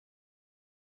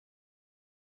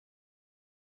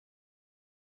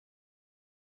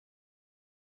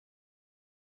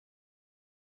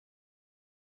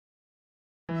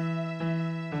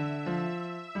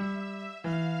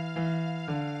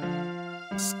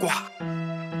Squat.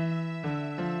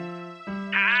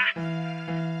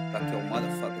 Fuck your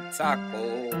motherfucking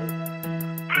taco.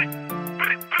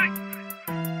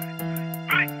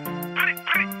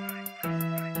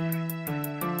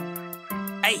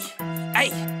 Hey,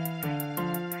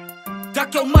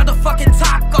 duck your motherfucking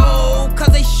taco, cause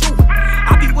they shoot.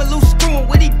 I be with loose screwing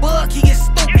with he bug, he get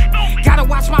stupid. Gotta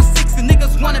watch my six and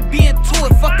niggas wanna be into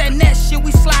it. Fuck that net shit,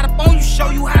 we slide up on you, show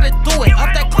you how to do it.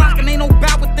 Up that clock and ain't no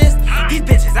bout with this, these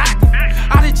bitches active.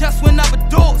 I done just went up a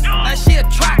dudes, that shit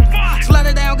attractive. Slut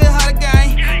her down, get her the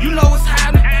game, you know what's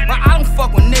happening. But I don't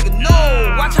fuck with niggas,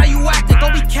 no. Watch how you acting,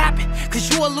 don't be capping, cause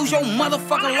you will lose your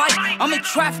motherfucking life. I'm in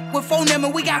traffic with 4 them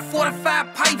and we got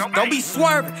 45 pipes. Don't be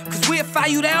swerving, cause we'll fire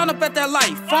you down up at that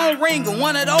light. Phone ringing,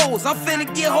 one of those, I'm finna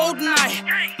get hold tonight.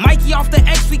 Mikey off the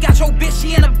X, we got your bitch,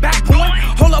 she in the back going.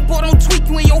 Hold up, boy, don't tweak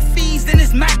you in your fees, then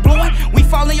it's Mac blowing. We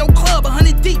fall in your club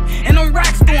 100 deep, and them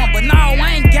racks doing. But no,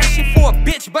 I ain't got shit for a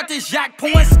bitch, but this Jack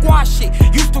pouring squad shit.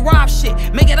 Used to rob shit,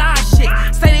 make it odd shit.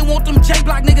 Say they want them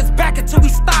J-Block niggas back until we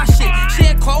start shit.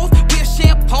 Share clothes, we'll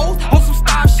share pose on some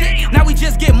style shit. Now we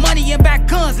just get money and back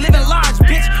guns, living large,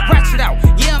 bitch. Ratchet out,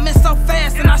 yeah, I'm in so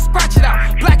fast and I scratch it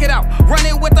out. Black it out, run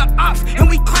it with the ops and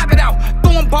we clap it out.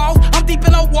 Throwing balls, I'm deep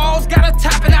in the walls, gotta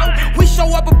tap it out. We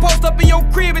show up and post up in your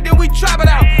crib and then we trap it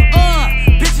out.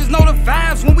 Bitches know the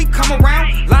vibes when we come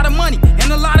around. Lot of money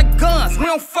and a lot of guns, we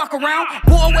don't fuck around.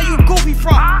 Boy, where you goofy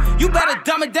from? You better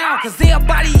dumb it down, cause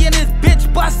everybody in this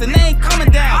bitch bustin', they ain't coming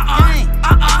down.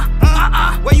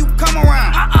 Where you come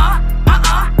around?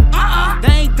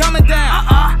 They ain't dumbing down.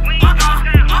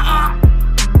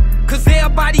 Cause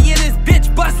everybody in this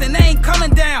bitch bustin', they ain't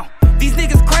coming down. These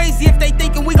niggas crazy if they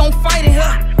thinking we gon' fight in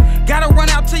here. Gotta run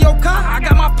out to your car, I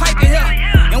got my pipe in here.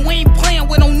 And we ain't playing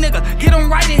with no nigga, get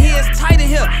them right in here, it's tight in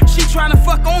here. She tryna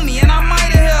fuck on me and I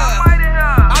might in here.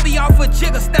 I be off a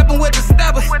jigger, steppin' with the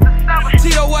steppers.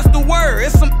 Tito, what's the word?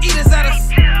 It's some eaters at us.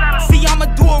 See, I'ma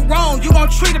do it wrong, you gon'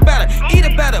 treat it better, eat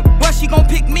it better. But she gon'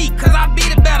 pick me, cause I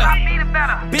beat it better.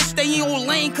 Bitch, stay in your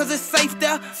lane, cause it's safe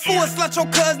there. Fool, slut your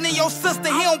cousin and your sister,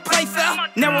 he don't play fair.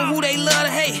 Nero who they love to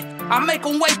hate, I make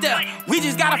them wait there. We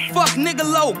just gotta fuck nigga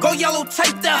low, go yellow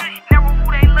tape there. Nero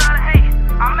who they love to hate,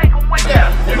 I make them wait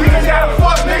there. We just gotta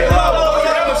fuck nigga low, go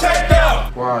yellow tape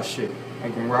there. Wild shit,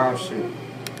 making wild shit,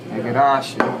 making odd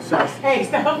shit. Shots. Hey,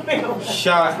 stop filming.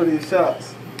 Shots for these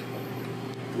shots.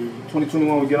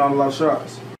 2021, we get on a lot of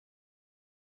shots.